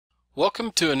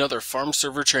Welcome to another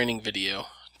FARMserver training video.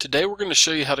 Today we're going to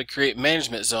show you how to create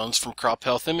management zones from crop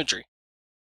health imagery.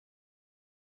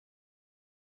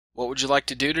 What would you like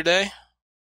to do today?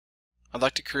 I'd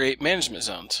like to create management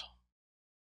zones.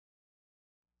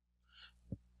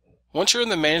 Once you're in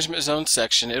the management zone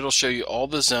section, it'll show you all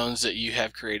the zones that you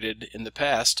have created in the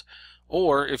past,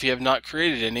 or if you have not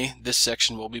created any, this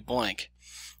section will be blank.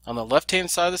 On the left hand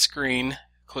side of the screen,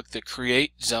 click the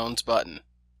Create Zones button.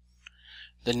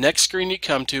 The next screen you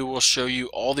come to will show you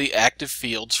all the active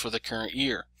fields for the current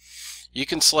year. You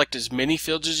can select as many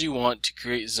fields as you want to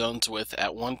create zones with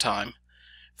at one time.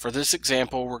 For this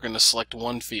example, we're going to select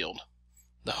one field,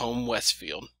 the Home West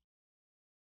field.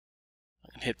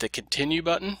 And hit the Continue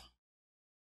button.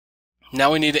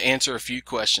 Now we need to answer a few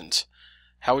questions.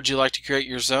 How would you like to create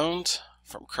your zones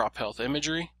from crop health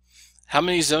imagery? How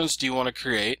many zones do you want to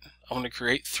create? I want to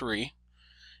create 3.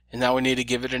 And now we need to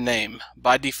give it a name.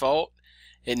 By default,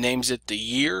 it names it the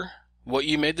year, what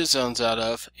you made the zones out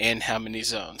of, and how many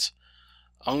zones.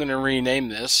 I'm going to rename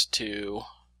this to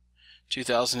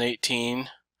 2018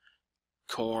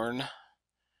 corn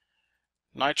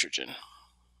nitrogen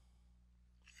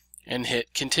and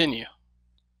hit continue.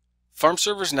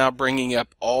 FARMserver is now bringing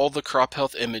up all the crop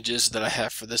health images that I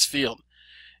have for this field.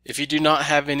 If you do not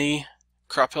have any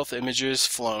crop health images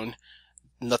flown,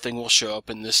 nothing will show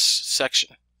up in this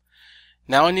section.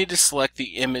 Now I need to select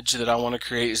the image that I want to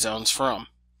create zones from.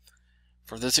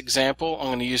 For this example, I'm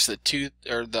going to use the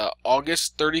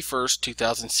August 31st,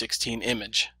 2016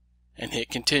 image and hit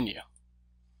continue.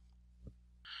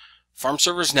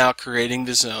 FARMserver is now creating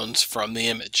the zones from the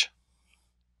image.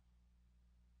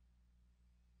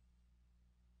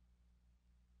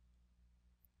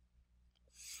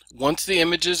 Once the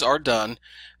images are done,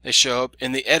 they show up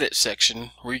in the Edit section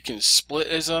where you can split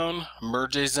a zone,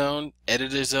 merge a zone,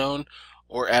 edit a zone,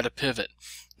 or add a pivot.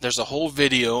 There's a whole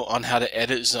video on how to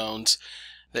edit zones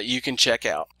that you can check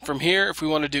out. From here, if we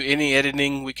want to do any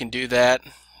editing, we can do that.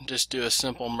 Just do a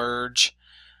simple merge.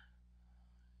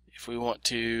 If we want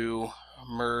to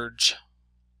merge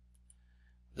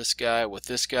this guy with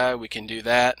this guy, we can do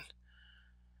that.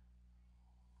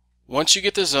 Once you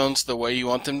get the zones the way you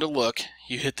want them to look,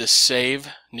 you hit the Save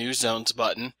New Zones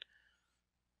button,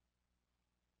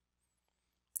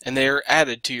 and they are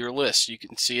added to your list. You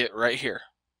can see it right here.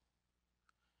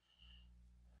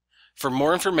 For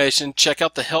more information, check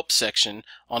out the Help section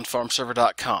on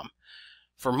FARMserver.com.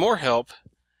 For more help,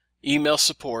 email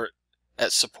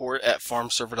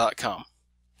support@farmserver.com.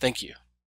 Thank you.